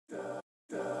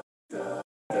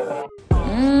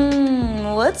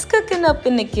What's cooking up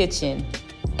in the kitchen?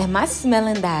 Am I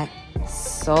smelling that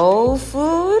soul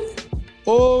food?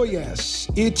 Oh yes,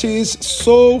 it is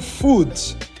soul food,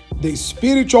 the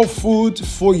spiritual food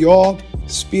for your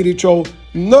spiritual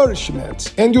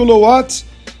nourishment. And you know what?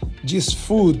 This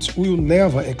food will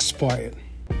never expire.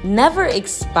 Never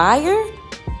expire?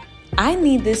 I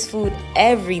need this food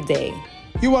every day.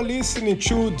 You are listening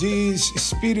to this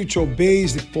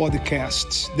spiritual-based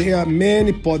podcast. There are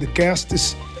many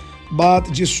podcasts, but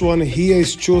this one here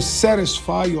is to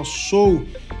satisfy your soul,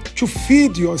 to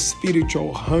feed your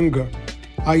spiritual hunger.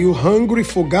 Are you hungry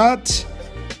for God?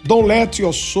 Don't let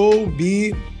your soul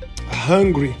be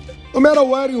hungry. No matter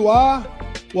where you are,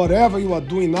 whatever you are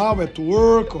doing now, at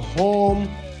work, home,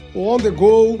 or on the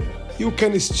go, you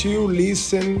can still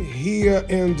listen here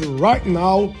and right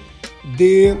now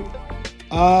the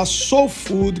Soul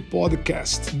Food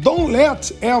podcast. Don't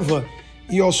let ever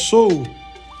your soul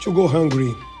to go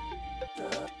hungry.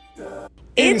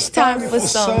 It's time for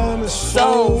some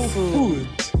soul food.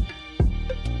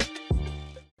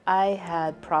 I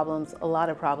had a lot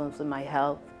of problems with my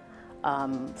health,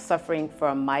 suffering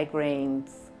from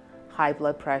migraines, high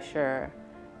blood pressure,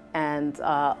 and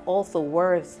also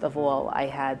worst of all, I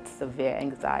had severe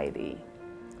anxiety.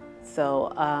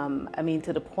 So,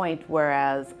 to the point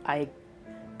whereas I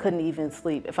couldn't even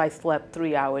sleep. If I slept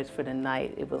 3 hours for the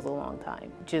night, it was a long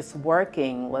time. Just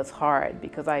working was hard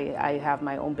because I have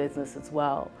my own business as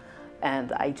well,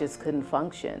 and I just couldn't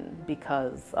function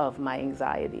because of my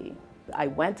anxiety. I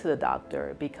went to the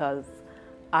doctor because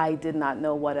I did not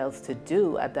know what else to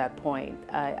do at that point.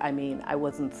 I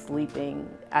wasn't sleeping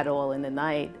at all in the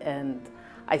night, and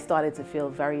I started to feel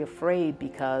very afraid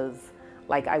because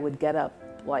I would get up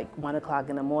 1 o'clock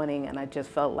in the morning and I just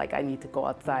felt like I need to go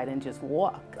outside and just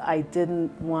walk. I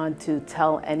didn't want to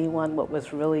tell anyone what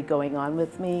was really going on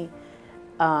with me.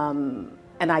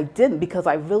 And I didn't, because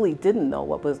I really didn't know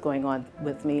what was going on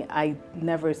with me. I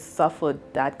never suffered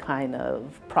that kind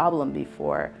of problem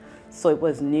before. So it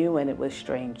was new and it was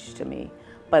strange to me.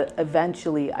 But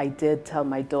eventually I did tell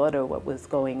my daughter what was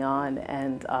going on,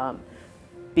 and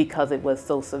because it was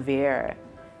so severe.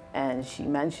 And she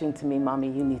mentioned to me, "Mommy,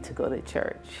 you need to go to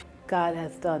church." God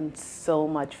has done so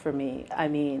much for me.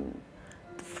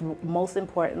 Most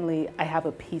importantly, I have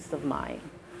a peace of mind.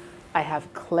 I have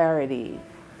clarity.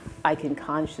 I can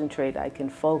concentrate, I can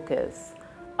focus.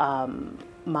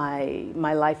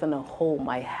 My life in a whole,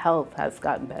 my health has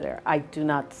gotten better. I do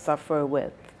not suffer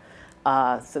with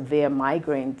severe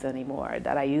migraines anymore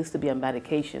that I used to be on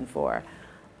medication for.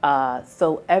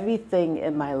 So everything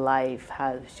in my life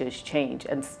has just changed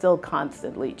and still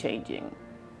constantly changing.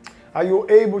 Are you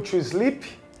able to sleep?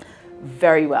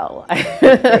 Very well.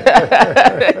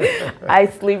 I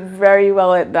sleep very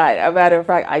well at night. As a matter of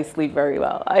fact, I sleep very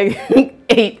well.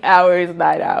 8 hours,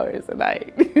 9 hours a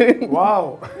night.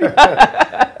 Wow.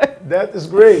 That is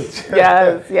great.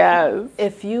 Yes.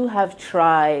 If you have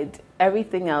tried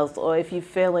everything else, or if you're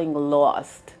feeling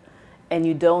lost and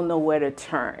you don't know where to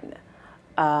turn,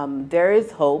 there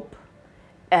is hope.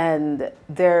 And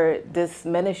this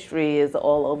ministry is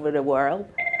all over the world,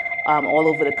 all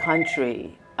over the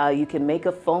country. You can make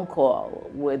a phone call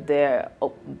with their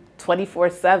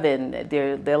 24/7.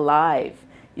 They're live.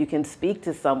 You can speak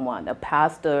to someone. A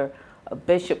pastor, a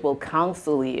bishop will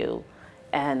counsel you,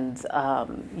 and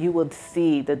you will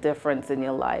see the difference in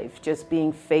your life. Just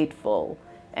being faithful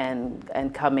and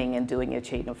coming and doing a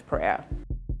chain of prayer.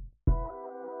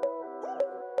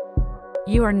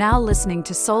 You are now listening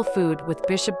to Soul Food with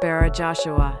Bishop Bara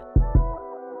Joshua.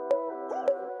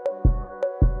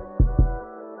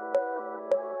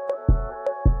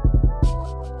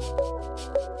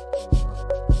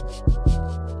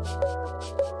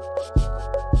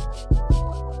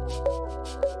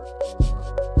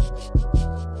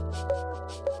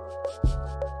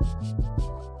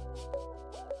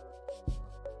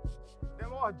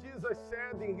 Jesus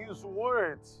said in his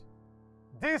words,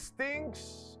 "These things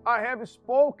I have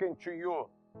spoken to you,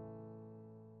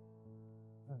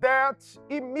 that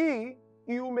in me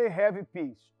you may have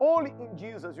peace." Only in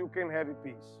Jesus you can have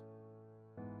peace.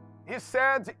 He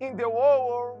said, "In the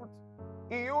world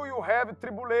in you have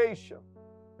tribulation,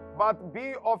 but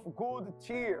be of good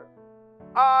cheer.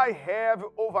 I have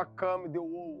overcome the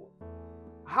world."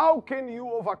 How can you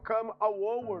overcome a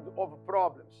world of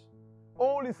problems?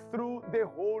 Only through the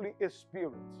Holy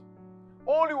Spirit.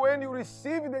 Only when you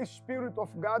receive the Spirit of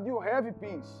God, you have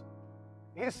peace.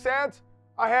 He said,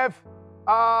 "I have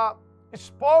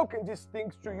spoken these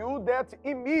things to you, that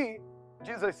in me,"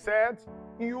 Jesus said,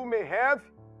 "you may have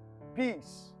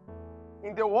peace."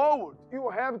 In the world, you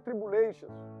have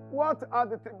tribulations. What are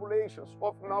the tribulations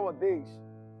of nowadays?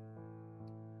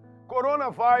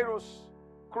 coronavirus,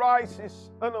 crisis,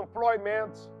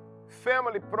 unemployment,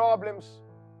 family problems,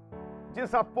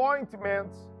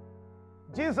 disappointments.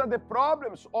 These are the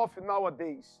problems of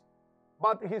nowadays.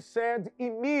 But he said,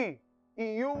 in me,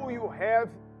 in you have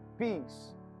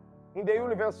peace. In the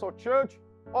Universal Church,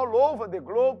 all over the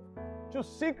globe, to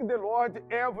seek the Lord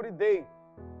every day,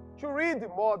 to read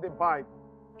more the Bible,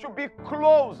 to be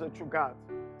closer to God.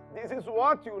 This is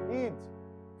what you need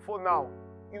for now.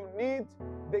 You need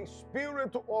the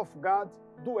Spirit of God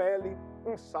dwelling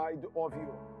inside of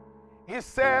you. He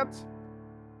said,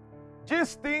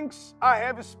 these things I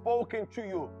have spoken to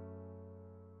you,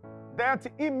 that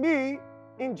in me,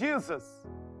 in Jesus,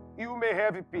 you may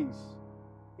have peace.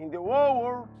 In the whole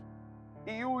world,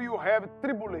 you will have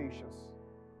tribulations,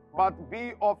 but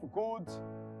be of good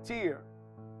cheer.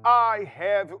 I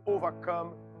have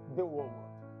overcome the world.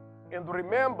 And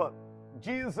remember,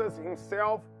 Jesus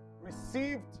himself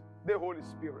received the Holy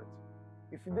Spirit.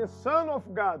 If the Son of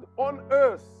God on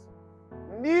earth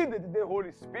needed the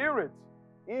Holy Spirit,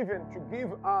 even to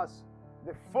give us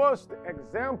the first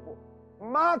example,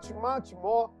 much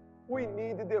more we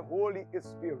need the Holy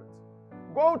Spirit.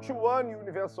 Go to one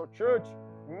Universal Church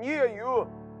near you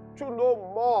to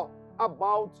know more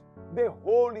about the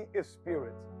Holy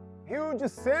Spirit. He will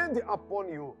descend upon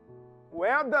you.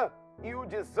 Whether you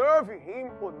deserve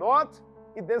Him or not,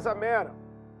 it doesn't matter.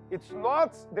 It's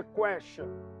not the question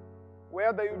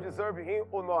whether you deserve Him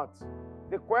or not.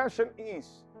 The question is,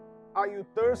 are you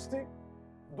thirsty?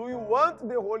 Do you want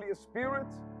the Holy Spirit?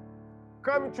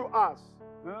 Come to us.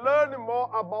 Learn more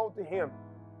about Him.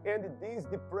 And this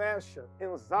depression,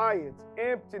 anxiety,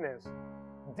 emptiness,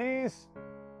 this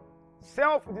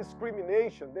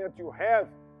self-discrimination that you have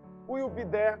will be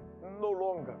there no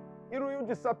longer. It will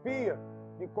disappear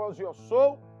because your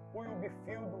soul will be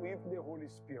filled with the Holy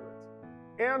Spirit.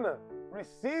 Anna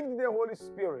received the Holy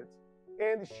Spirit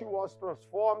and she was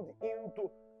transformed into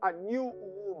a new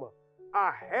woman,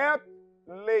 a happy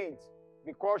lady,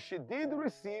 because she did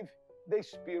receive the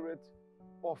Spirit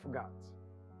of God.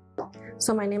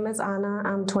 So my name is Anna.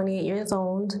 I'm 28 years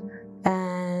old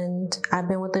and I've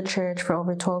been with the church for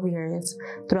over 12 years.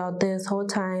 Throughout this whole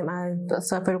time, I've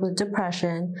suffered with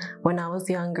depression. When I was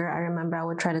younger, I remember I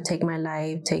would try to take my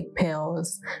life, take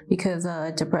pills, because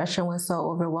depression was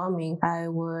so overwhelming. I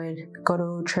would go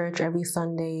to church every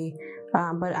Sunday,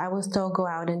 but I would still go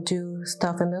out and do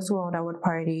stuff in this world. I would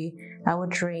party, I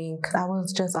would drink. I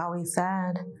was just always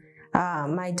sad.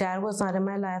 My dad was not in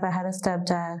my life. I had a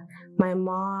stepdad. My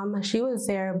mom, she was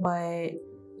there, but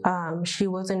she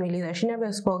wasn't really there. She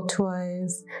never spoke to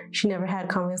us. She never had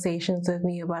conversations with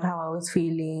me about how I was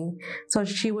feeling. So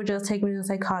she would just take me to a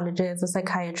psychologist. The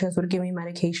psychiatrist would give me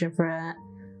medication for it.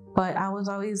 But I was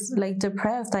always like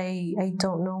depressed. I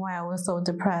don't know why I was so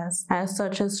depressed. I had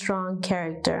such a strong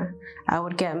character. I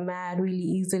would get mad really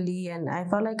easily and I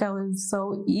felt like I was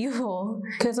so evil.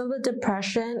 Because of the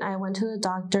depression, I went to the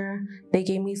doctor. They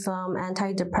gave me some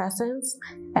antidepressants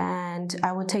and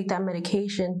I would take that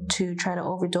medication to try to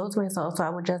overdose myself so I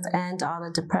would just end all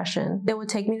the depression. They would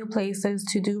take me to places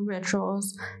to do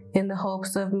rituals in the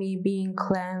hopes of me being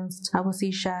cleansed. I would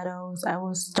see shadows. I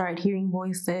would start hearing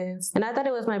voices. And I thought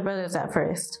it was my brothers at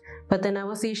first. But then I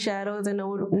would see shadows and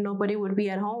nobody would be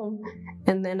at home.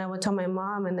 And then I would tell my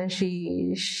mom and then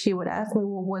she would ask me,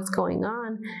 well, what's going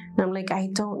on? And I'm like, I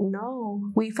don't know.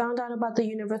 We found out about the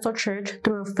Universal Church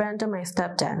through a friend of my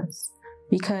stepdad's,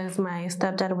 because my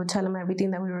stepdad would tell him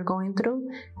everything that we were going through.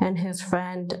 And his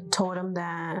friend told him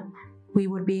that we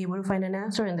would be able to find an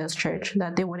answer in this church,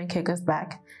 that they wouldn't kick us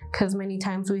back. Because many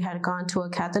times we had gone to a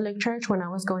Catholic church when I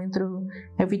was going through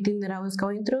everything that I was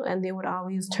going through, and they would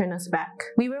always turn us back.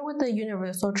 We were with the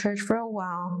Universal Church for a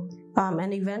while,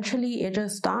 and eventually it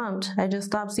just stopped. I just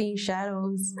stopped seeing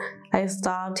shadows. I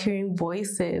stopped hearing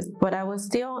voices, but I was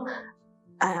still,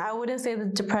 I wouldn't say the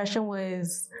depression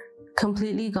was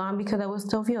completely gone because I would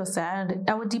still feel sad.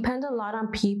 I would depend a lot on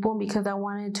people because I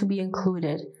wanted to be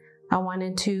included. I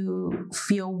wanted to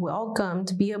feel welcome,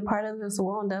 to be a part of this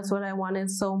world. That's what I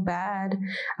wanted so bad.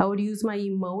 I would use my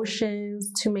emotions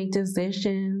to make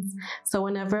decisions. So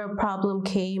whenever a problem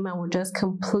came, I would just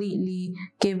completely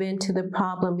give in to the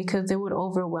problem because it would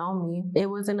overwhelm me. It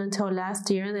wasn't until last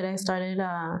year that I started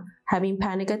having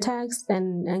panic attacks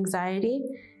and anxiety.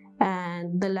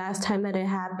 And the last time that it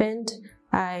happened,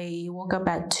 I woke up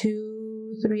at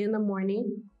 2, 3 in the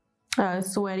morning.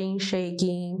 Sweating,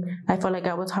 shaking. I felt like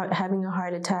I was having a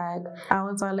heart attack. I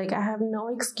was like, I have no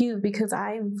excuse because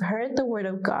I've heard the word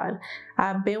of God.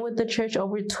 I've been with the church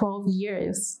over 12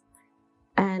 years.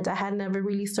 and I had never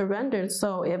really surrendered.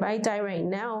 So if I die right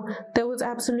now, there was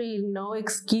absolutely no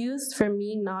excuse for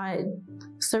me not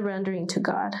surrendering to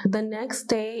God. The next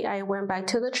day, I went back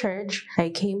to the church. I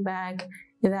came back.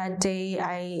 That day,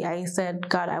 I said,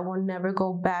 God, I will never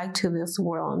go back to this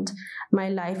world. My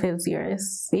life is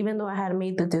yours. Even though I had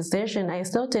made the decision, I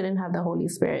still didn't have the Holy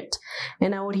Spirit.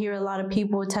 And I would hear a lot of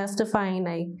people testifying,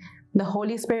 like, the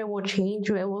Holy Spirit will change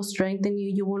you. It will strengthen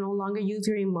you. You will no longer use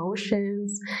your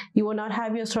emotions. You will not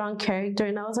have your strong character.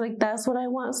 And I was like, that's what I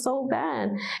want so bad.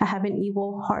 I have an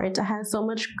evil heart. I had so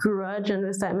much grudge and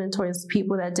resentment towards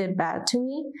people that did bad to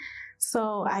me.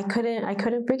 So I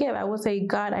couldn't forgive. I would say,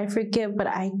 God, I forgive, but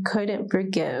I couldn't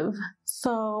forgive.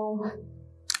 So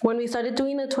when we started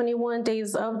doing the 21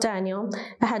 days of Daniel,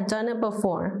 I had done it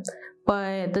before.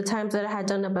 But the times that I had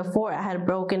done it before, I had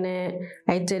broken it.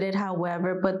 I did it,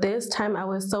 however. But this time I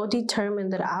was so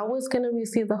determined that I was going to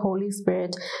receive the Holy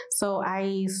Spirit. So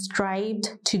I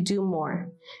strived to do more.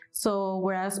 So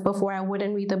whereas before I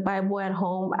wouldn't read the Bible at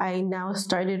home, I now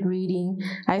started reading.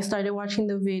 I started watching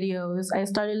the videos. I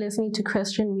started listening to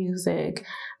Christian music.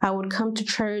 I would come to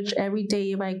church every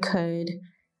day if I could.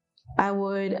 I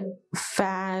would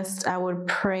fast, I would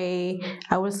pray,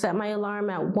 I would set my alarm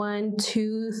at 1,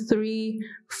 2, 3,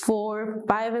 4,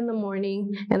 5 in the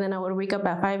morning, and then I would wake up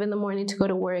at 5 in the morning to go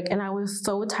to work, and I was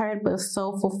so tired but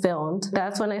so fulfilled.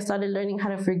 That's when I started learning how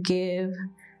to forgive,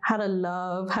 how to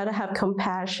love, how to have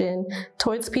compassion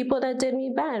towards people that did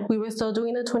me bad. We were still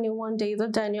doing the 21 days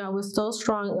of Daniel. I was still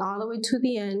strong all the way to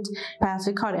the end.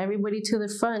 Pastor called everybody to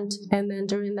the front. And then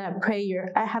during that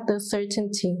prayer, I had the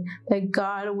certainty that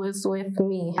God was with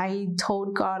me. I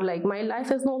told God, like, my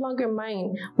life is no longer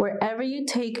mine. Wherever you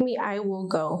take me, I will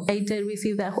go. I did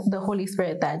receive the Holy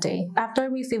Spirit that day. After I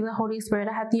received the Holy Spirit,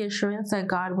 I had the assurance that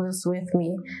God was with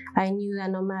me. I knew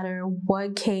that no matter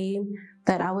what came,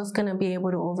 that I was going to be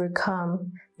able to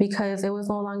overcome, because it was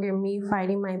no longer me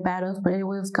fighting my battles, but it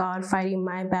was God fighting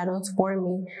my battles for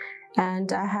me.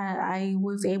 And I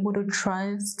was able to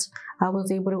trust. I was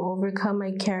able to overcome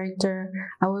my character.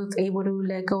 I was able to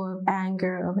let go of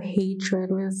anger, of hatred,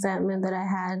 resentment that I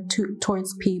had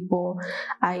towards people.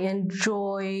 I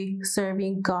enjoy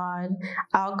serving God.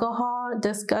 Alcohol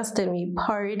disgusted me.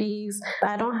 Parties.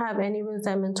 I don't have any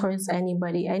resentment towards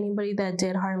anybody that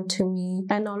did harm to me.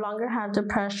 I no longer have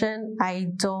depression. I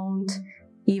don't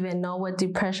even know what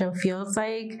depression feels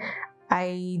like.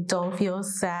 I don't feel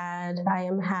sad. I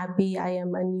am happy. I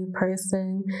am a new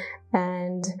person.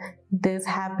 And this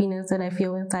happiness that I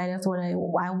feel inside is what I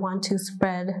want to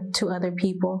spread to other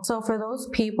people. So for those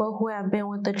people who have been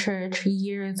with the church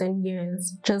years and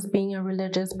years, just being a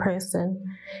religious person,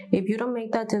 if you don't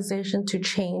make that decision to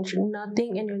change,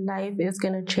 nothing in your life is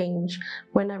going to change.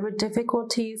 Whenever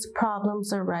difficulties,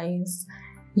 problems arise,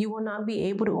 you will not be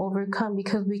able to overcome,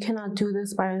 because we cannot do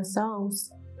this by ourselves.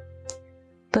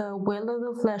 The will of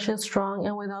the flesh is strong,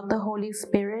 and without the Holy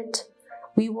Spirit,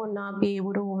 we will not be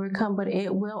able to overcome, but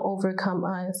it will overcome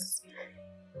us.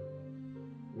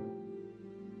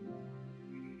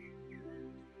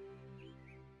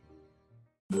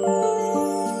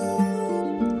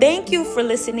 Thank you for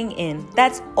listening in.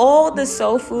 That's all the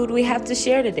soul food we have to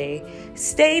share today.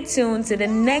 Stay tuned to the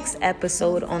next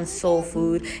episode on Soul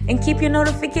Food and keep your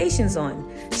notifications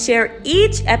on. Share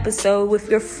each episode with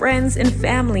your friends and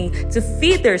family to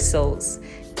feed their souls.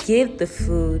 Give the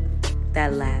food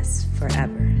that lasts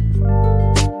forever.